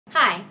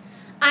Hi,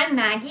 I'm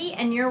Maggie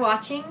and you're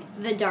watching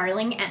The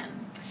Darling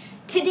M.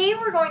 Today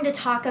we're going to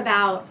talk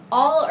about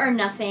all or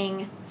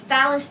nothing,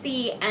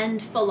 fallacy, and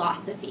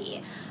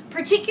philosophy,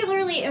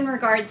 particularly in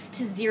regards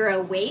to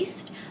zero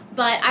waste,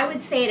 but I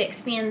would say it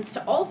expands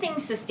to all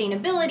things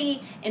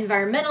sustainability,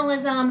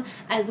 environmentalism,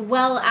 as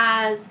well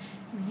as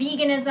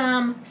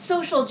veganism,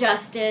 social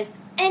justice,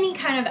 any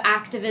kind of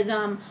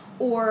activism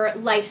or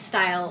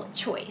lifestyle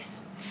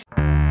choice.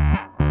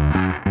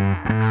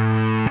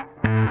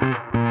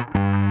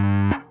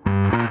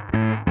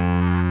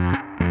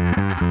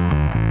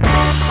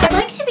 I'd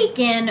like to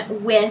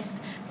begin with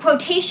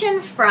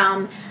quotation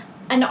from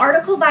an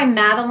article by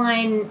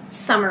Madeline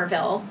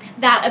Somerville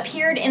that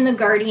appeared in The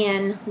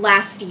Guardian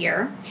last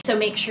year, so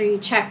make sure you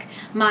check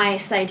my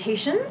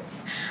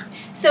citations.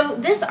 So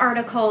this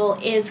article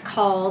is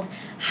called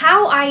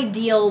 "How I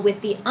Deal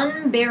with the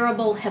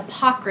Unbearable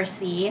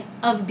Hypocrisy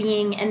of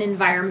Being an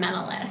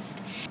Environmentalist."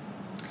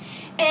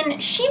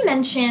 And she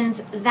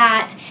mentions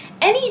that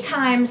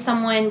anytime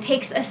someone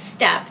takes a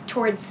step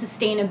towards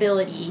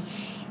sustainability,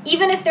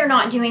 even if they're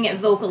not doing it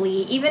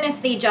vocally, even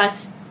if they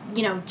just,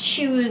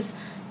 choose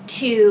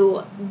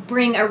to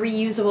bring a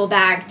reusable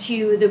bag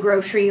to the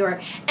grocery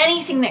or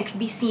anything that could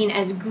be seen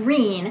as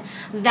green,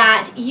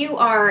 that you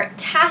are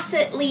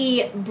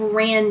tacitly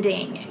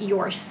branding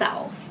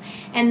yourself.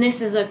 And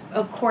this is,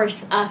 of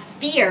course, a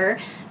fear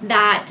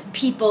that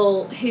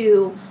people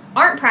who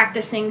aren't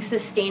practicing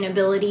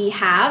sustainability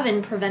have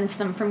and prevents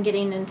them from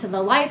getting into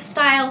the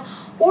lifestyle,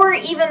 or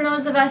even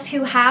those of us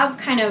who have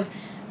kind of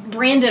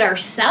branded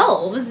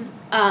ourselves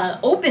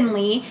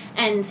openly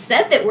and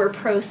said that we're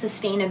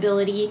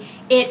pro-sustainability,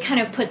 it kind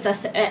of puts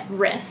us at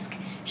risk.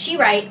 She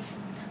writes,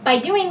 "By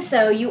doing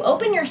so, you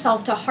open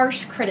yourself to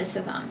harsh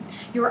criticism.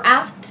 You're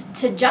asked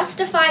to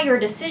justify your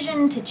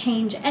decision to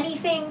change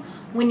anything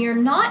when you're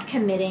not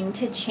committing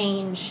to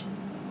change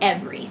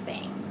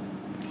everything."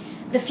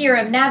 The fear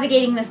of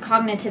navigating this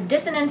cognitive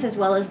dissonance, as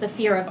well as the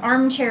fear of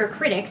armchair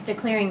critics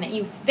declaring that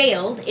you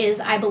failed,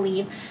 is, I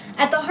believe,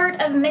 at the heart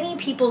of many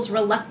people's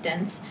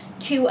reluctance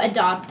to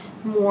adopt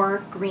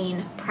more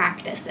green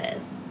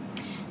practices.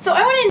 So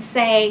I want to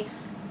say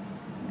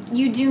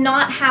you do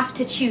not have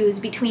to choose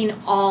between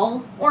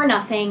all or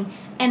nothing,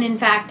 and in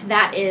fact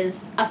that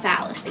is a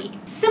fallacy.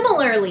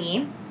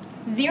 Similarly,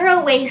 Zero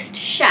Waste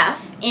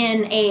Chef,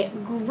 in a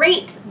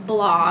great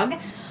blog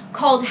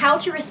called "How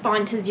to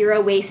Respond to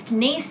Zero Waste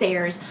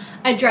Naysayers,"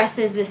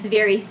 addresses this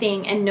very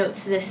thing and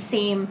notes this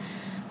same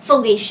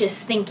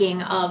fallacious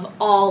thinking of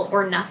all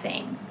or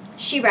nothing.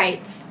 She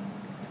writes,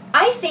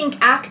 "I think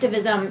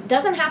activism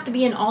doesn't have to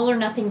be an all or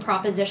nothing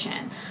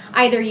proposition.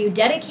 Either you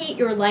dedicate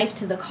your life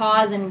to the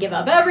cause and give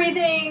up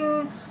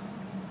everything,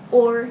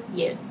 or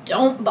you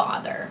don't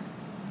bother."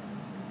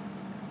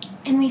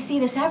 And we see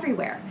this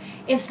everywhere.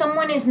 If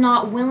someone is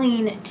not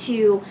willing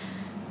to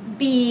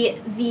be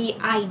the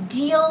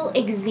ideal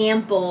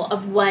example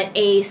of what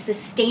a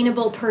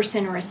sustainable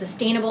person or a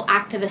sustainable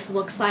activist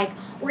looks like,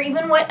 or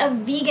even what a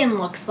vegan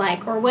looks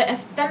like, or what a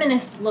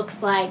feminist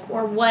looks like,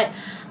 or what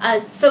a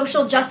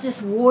social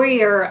justice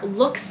warrior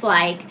looks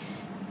like,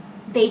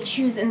 they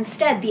choose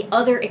instead the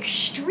other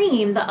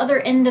extreme, the other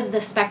end of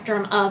the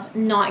spectrum of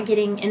not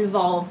getting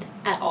involved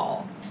at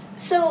all.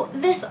 So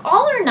this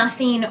all or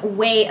nothing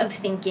way of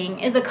thinking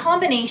is a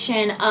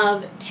combination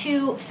of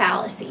two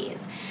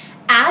fallacies: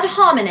 ad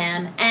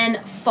hominem and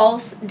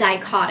false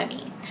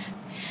dichotomy.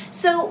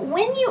 So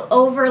when you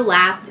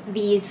overlap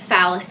these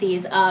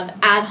fallacies of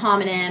ad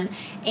hominem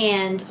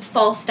and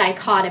false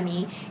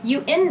dichotomy,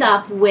 you end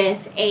up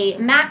with a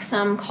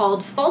maxim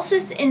called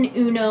falsus in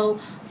uno,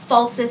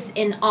 falsus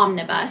in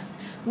omnibus,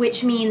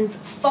 which means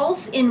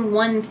false in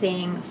one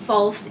thing,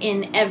 false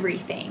in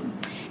everything.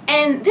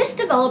 And this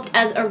developed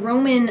as a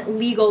Roman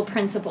legal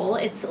principle.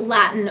 It's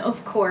Latin,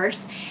 of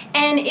course,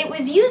 and it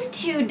was used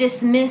to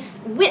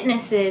dismiss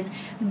witnesses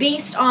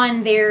based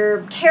on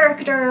their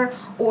character,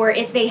 or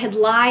if they had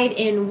lied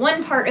in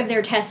one part of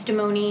their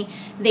testimony,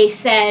 they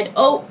said,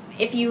 "Oh,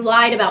 if you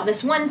lied about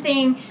this one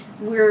thing,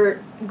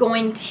 we're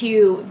going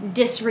to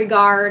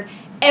disregard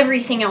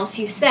everything else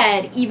you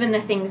said, even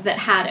the things that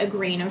had a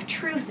grain of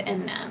truth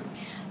in them."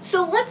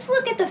 So let's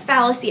look at the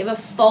fallacy of a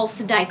false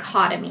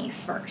dichotomy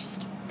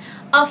first.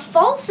 A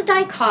false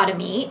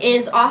dichotomy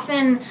is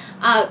often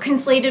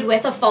conflated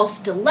with a false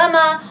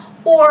dilemma,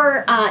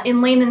 or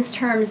in layman's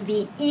terms,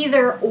 the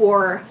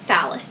either-or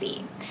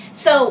fallacy.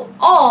 So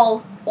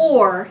all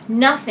or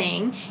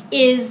nothing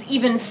is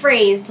even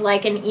phrased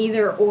like an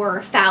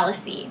either-or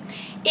fallacy.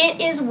 It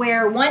is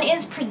where one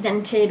is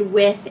presented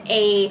with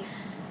a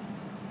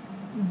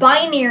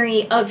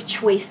binary of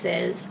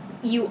choices.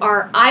 You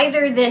are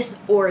either this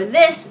or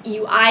this.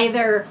 You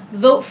either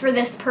vote for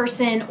this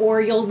person or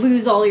you'll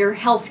lose all your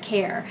health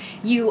care.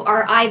 You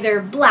are either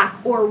black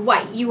or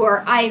white. You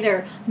are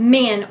either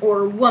man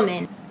or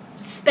woman.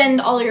 Spend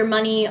all your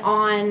money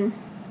on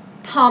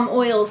palm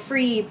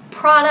oil-free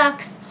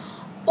products,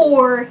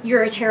 or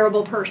you're a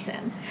terrible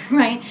person,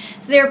 right?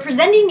 So they're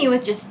presenting you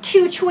with just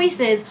two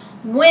choices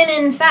when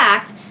in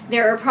fact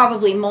there are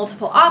probably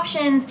multiple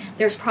options,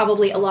 there's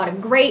probably a lot of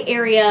gray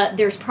area,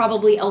 there's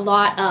probably a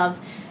lot of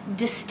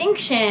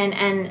distinction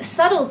and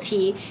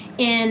subtlety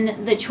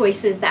in the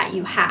choices that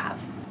you have.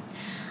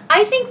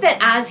 I think that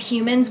as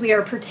humans, we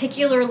are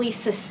particularly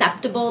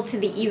susceptible to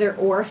the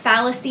either-or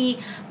fallacy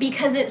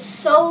because it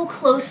so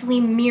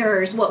closely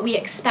mirrors what we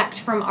expect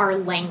from our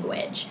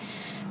language.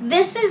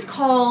 This is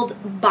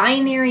called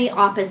binary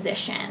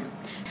opposition.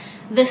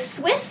 The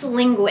Swiss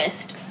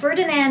linguist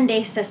Ferdinand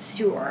de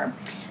Saussure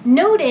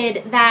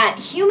noted that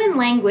human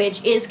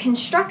language is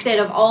constructed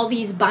of all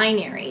these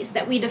binaries,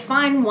 that we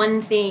define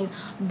one thing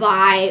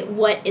by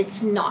what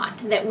it's not,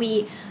 that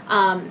we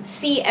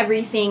see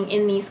everything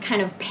in these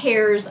kind of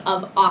pairs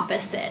of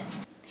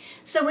opposites.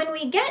 So when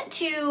we get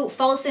to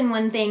false in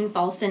one thing,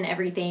 false in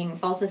everything,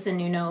 falsus in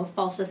uno,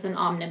 falsus in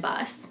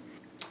omnibus,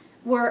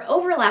 we're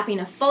overlapping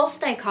a false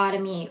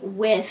dichotomy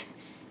with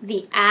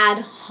the ad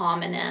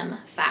hominem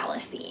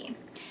fallacy.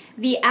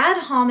 The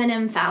ad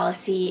hominem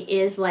fallacy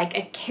is like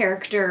a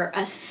character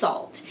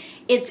assault.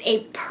 It's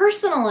a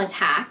personal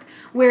attack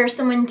where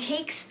someone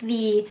takes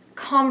the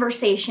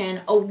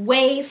conversation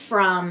away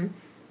from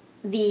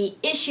the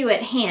issue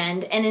at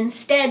hand and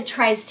instead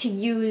tries to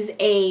use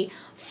a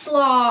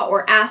flaw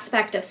or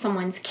aspect of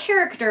someone's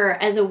character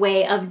as a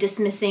way of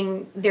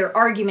dismissing their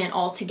argument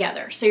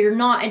altogether. So you're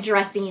not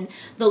addressing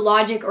the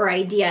logic or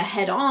idea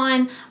head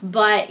on,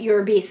 but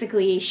you're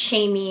basically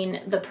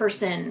shaming the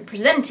person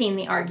presenting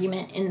the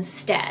argument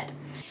instead.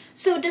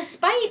 So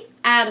despite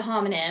ad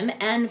hominem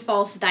and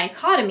false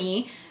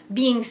dichotomy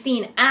being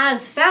seen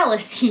as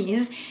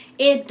fallacies,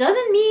 it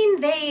doesn't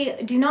mean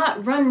they do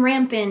not run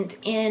rampant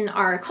in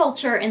our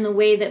culture in the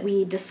way that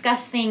we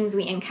discuss things.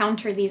 We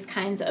encounter these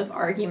kinds of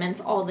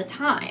arguments all the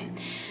time.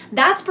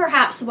 That's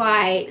perhaps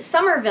why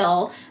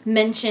Somerville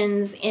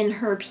mentions in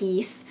her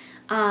piece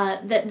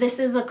that this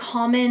is a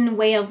common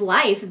way of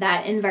life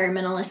that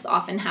environmentalists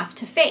often have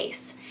to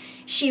face.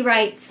 She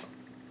writes,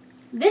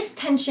 "This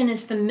tension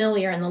is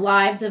familiar in the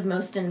lives of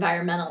most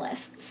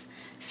environmentalists.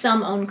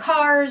 Some own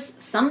cars,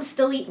 some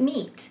still eat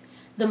meat.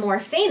 The more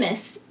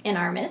famous in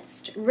our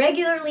midst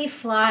regularly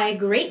fly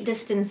great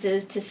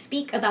distances to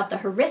speak about the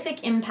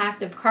horrific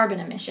impact of carbon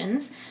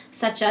emissions,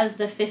 such as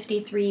the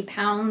 53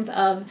 pounds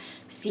of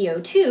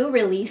CO2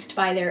 released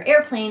by their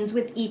airplanes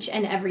with each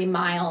and every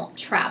mile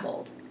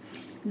traveled.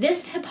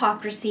 This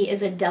hypocrisy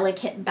is a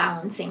delicate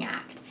balancing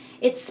act.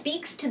 It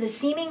speaks to the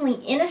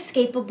seemingly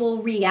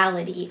inescapable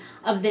reality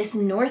of this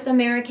North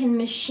American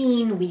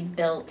machine we've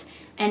built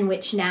and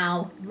which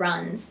now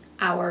runs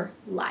our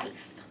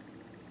life."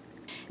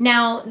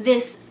 Now,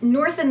 this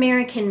North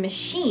American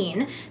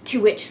machine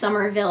to which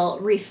Somerville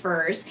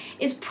refers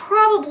is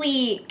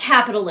probably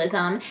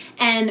capitalism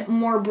and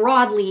more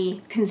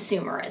broadly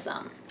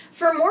consumerism.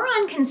 For more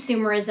on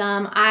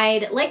consumerism,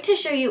 I'd like to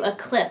show you a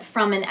clip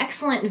from an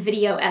excellent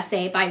video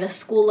essay by the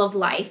School of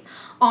Life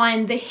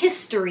on the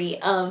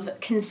history of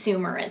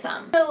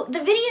consumerism. So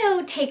the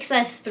video takes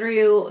us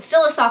through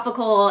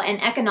philosophical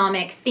and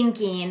economic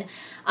thinking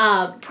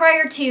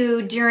prior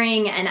to,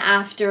 during, and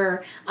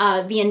after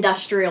the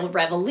Industrial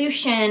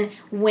Revolution,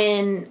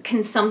 when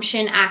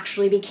consumption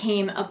actually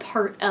became a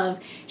part of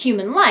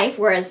human life,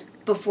 whereas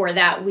before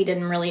that we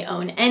didn't really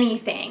own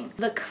anything.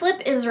 The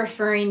clip is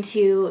referring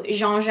to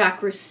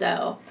Jean-Jacques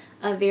Rousseau,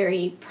 a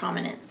very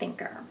prominent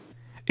thinker.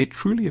 It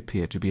truly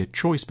appeared to be a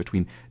choice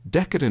between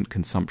decadent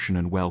consumption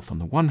and wealth on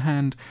the one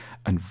hand,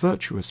 and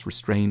virtuous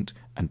restraint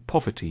and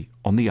poverty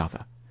on the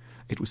other.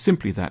 It was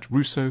simply that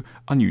Rousseau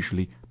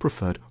unusually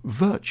preferred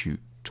virtue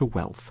to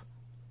wealth.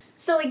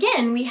 So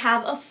again, we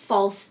have a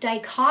false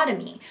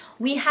dichotomy.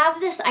 We have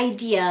this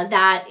idea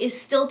that is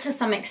still to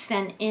some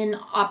extent in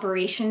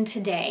operation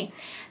today,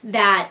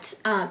 that,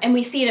 and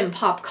we see it in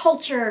pop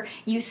culture,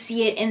 you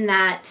see it in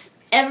that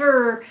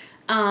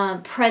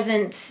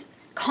ever-present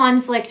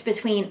conflict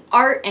between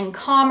art and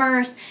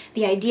commerce,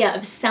 the idea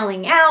of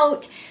selling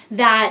out,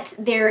 that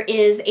there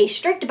is a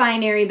strict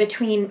binary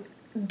between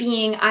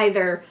being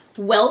either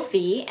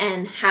wealthy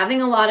and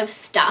having a lot of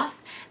stuff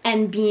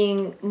and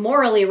being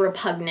morally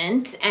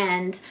repugnant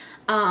and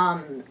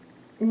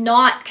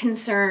not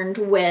concerned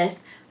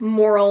with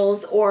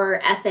morals or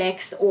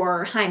ethics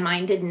or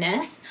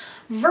high-mindedness,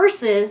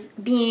 versus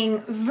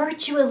being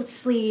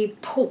virtuously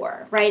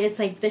poor, right? It's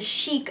like the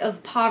chic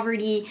of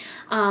poverty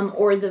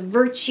or the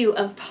virtue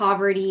of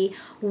poverty,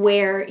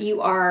 where you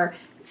are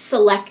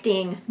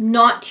selecting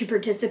not to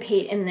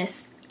participate in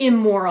this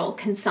immoral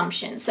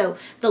consumption. So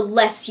the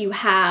less you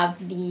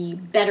have, the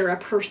better a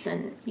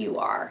person you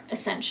are,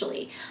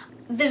 essentially.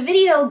 The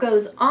video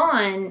goes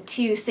on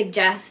to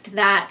suggest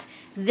that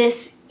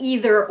this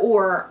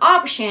either-or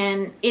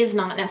option is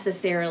not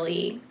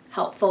necessarily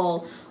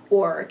helpful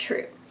or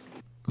true.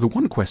 The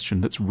one question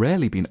that's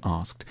rarely been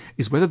asked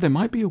is whether there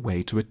might be a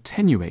way to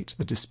attenuate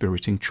the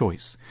dispiriting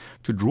choice,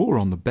 to draw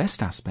on the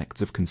best aspects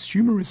of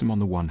consumerism on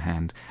the one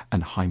hand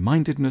and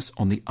high-mindedness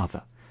on the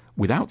other,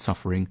 without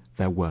suffering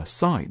their worst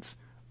sides,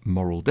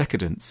 moral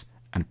decadence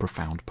and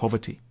profound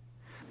poverty.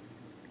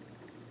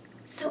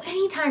 So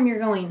anytime you're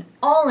going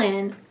all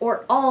in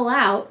or all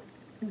out,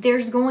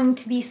 there's going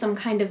to be some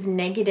kind of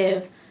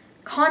negative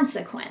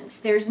consequence.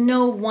 There's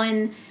no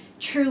one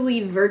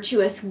truly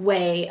virtuous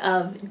way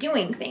of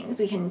doing things.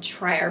 We can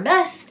try our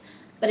best,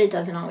 but it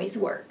doesn't always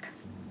work.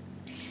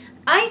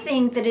 I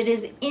think that it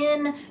is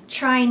in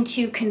trying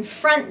to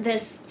confront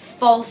this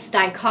false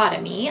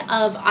dichotomy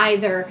of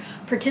either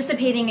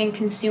participating in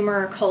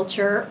consumer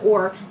culture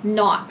or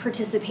not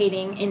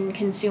participating in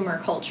consumer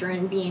culture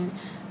and being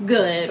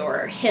good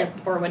or hip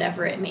or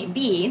whatever it may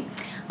be.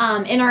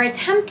 In our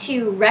attempt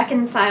to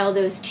reconcile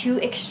those two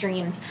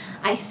extremes,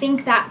 I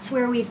think that's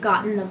where we've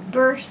gotten the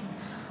birth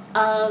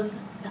of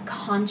the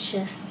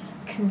conscious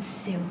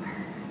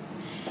consumer,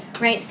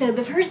 right? So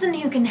the person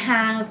who can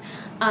have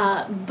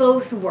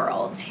both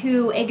worlds,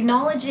 who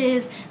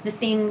acknowledges the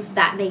things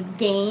that they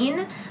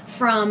gain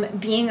from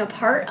being a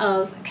part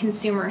of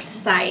consumer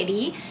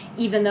society,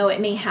 even though it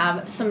may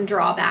have some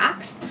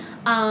drawbacks,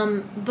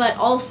 but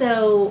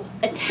also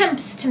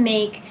attempts to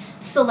make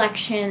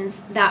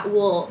selections that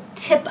will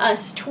tip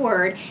us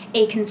toward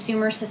a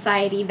consumer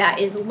society that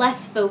is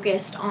less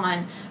focused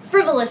on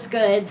frivolous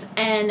goods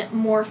and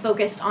more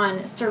focused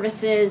on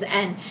services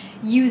and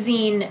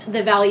using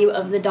the value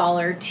of the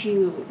dollar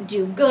to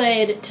do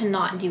good, to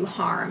not do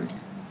harm.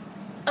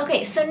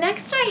 Okay, so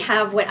next I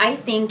have what I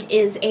think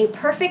is a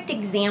perfect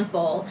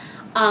example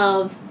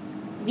of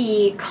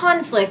the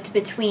conflict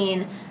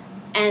between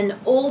an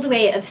old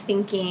way of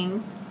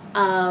thinking,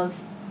 of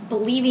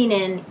believing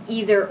in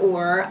either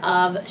or,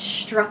 of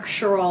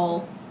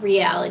structural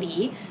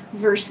reality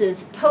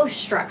versus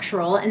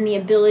post-structural, and the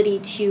ability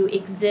to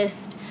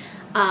exist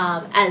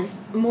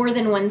as more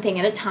than one thing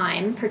at a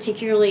time,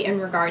 particularly in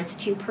regards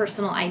to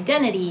personal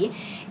identity,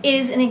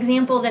 is an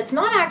example that's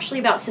not actually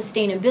about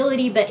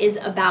sustainability, but is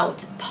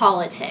about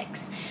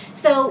politics.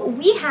 So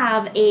we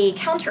have a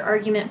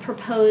counter-argument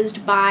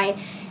proposed by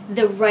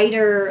the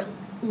writer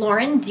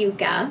Lauren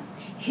Duca,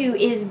 who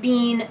is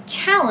being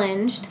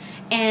challenged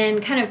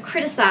and kind of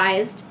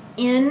criticized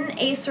in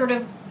a sort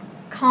of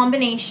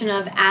combination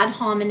of ad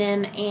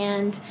hominem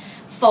and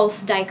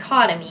false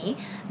dichotomy,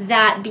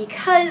 that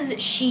because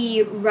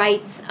she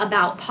writes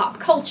about pop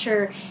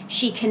culture,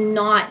 she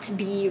cannot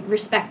be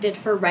respected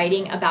for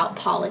writing about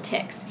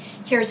politics.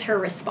 Here's her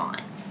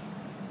response.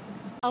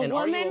 A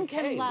woman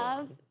can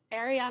love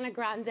Ariana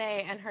Grande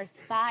and her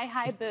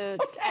thigh-high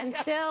boots and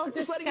still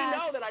discuss just letting you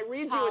know that I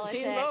read politics. you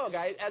in Teen Vogue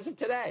as of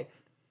today.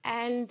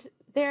 And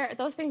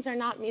those things are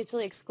not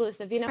mutually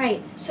exclusive, you know?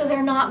 Right, so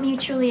they're not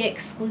mutually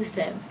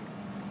exclusive.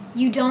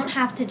 You don't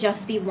have to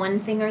just be one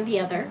thing or the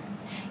other.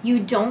 You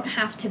don't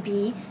have to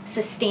be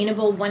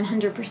sustainable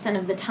 100%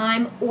 of the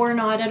time or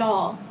not at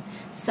all.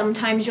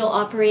 Sometimes you'll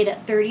operate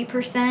at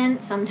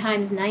 30%,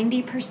 sometimes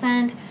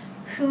 90%,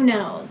 who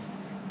knows?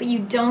 But you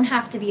don't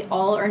have to be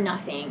all or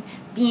nothing.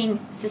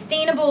 Being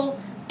sustainable,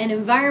 an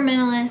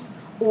environmentalist,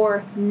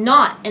 or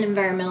not an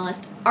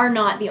environmentalist are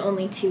not the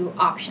only two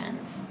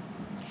options.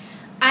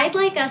 I'd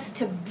like us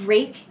to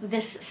break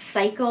this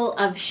cycle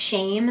of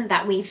shame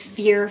that we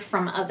fear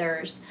from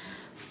others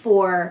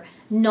for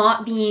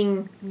not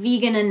being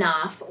vegan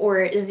enough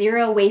or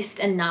zero waste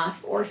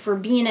enough or for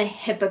being a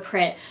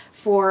hypocrite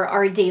for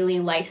our daily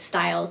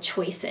lifestyle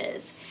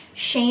choices.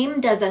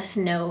 Shame does us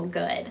no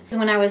good.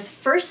 When I was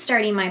first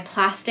starting my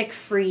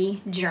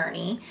plastic-free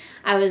journey,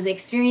 I was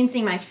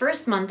experiencing my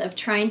first month of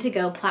trying to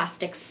go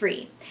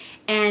plastic-free.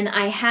 And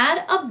I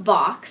had a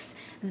box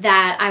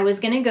that I was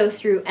going to go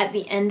through at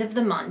the end of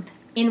the month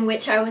in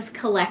which I was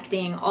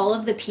collecting all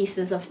of the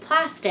pieces of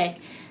plastic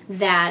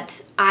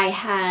that I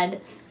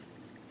had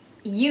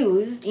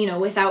used,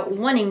 without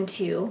wanting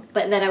to,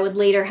 but that I would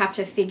later have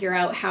to figure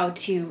out how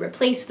to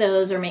replace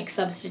those or make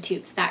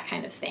substitutes, that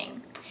kind of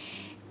thing.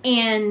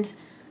 And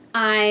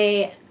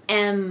I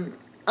am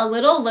a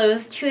little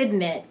loath to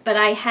admit, but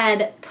I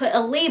had put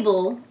a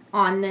label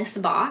on this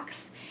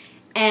box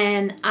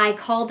and I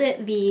called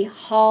it the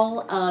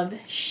Hall of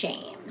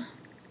Shame.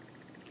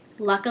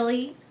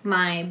 Luckily,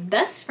 my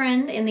best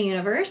friend in the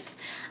universe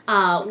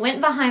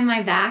went behind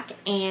my back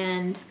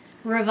and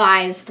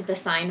revised the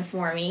sign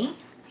for me.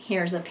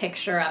 Here's a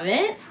picture of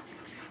it.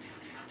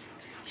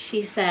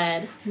 She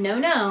said,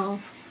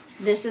 no,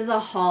 this is a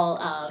hall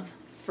of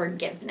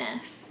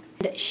forgiveness.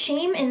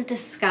 Shame is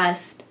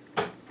discussed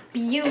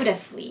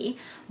beautifully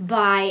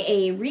by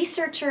a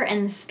researcher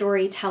and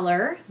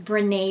storyteller,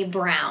 Brené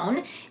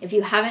Brown. If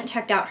you haven't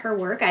checked out her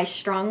work, I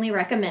strongly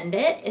recommend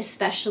it,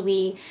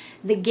 especially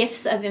The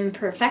Gifts of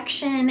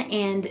Imperfection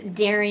and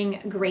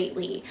Daring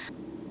Greatly.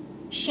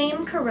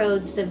 Shame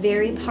corrodes the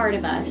very part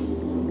of us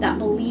that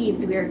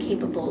believes we are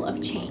capable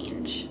of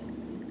change.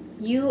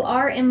 You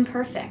are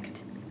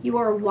imperfect. You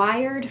are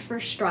wired for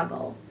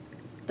struggle,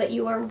 but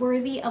you are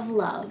worthy of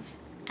love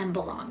and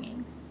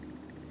belonging.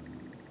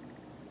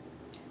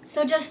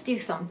 So just do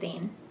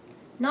something.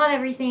 Not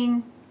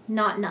everything,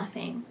 not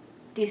nothing.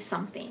 Do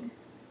something.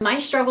 My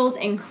struggles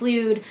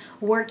include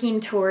working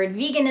toward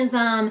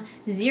veganism,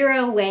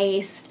 zero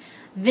waste,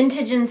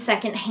 vintage and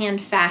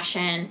secondhand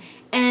fashion,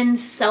 and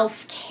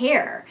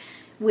self-care,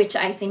 which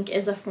I think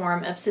is a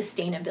form of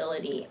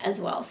sustainability as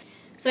well.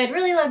 So I'd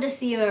really love to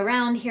see you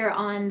around here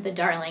on the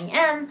Darling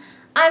M.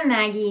 I'm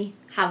Maggie.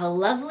 Have a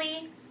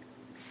lovely,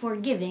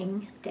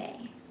 forgiving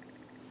day.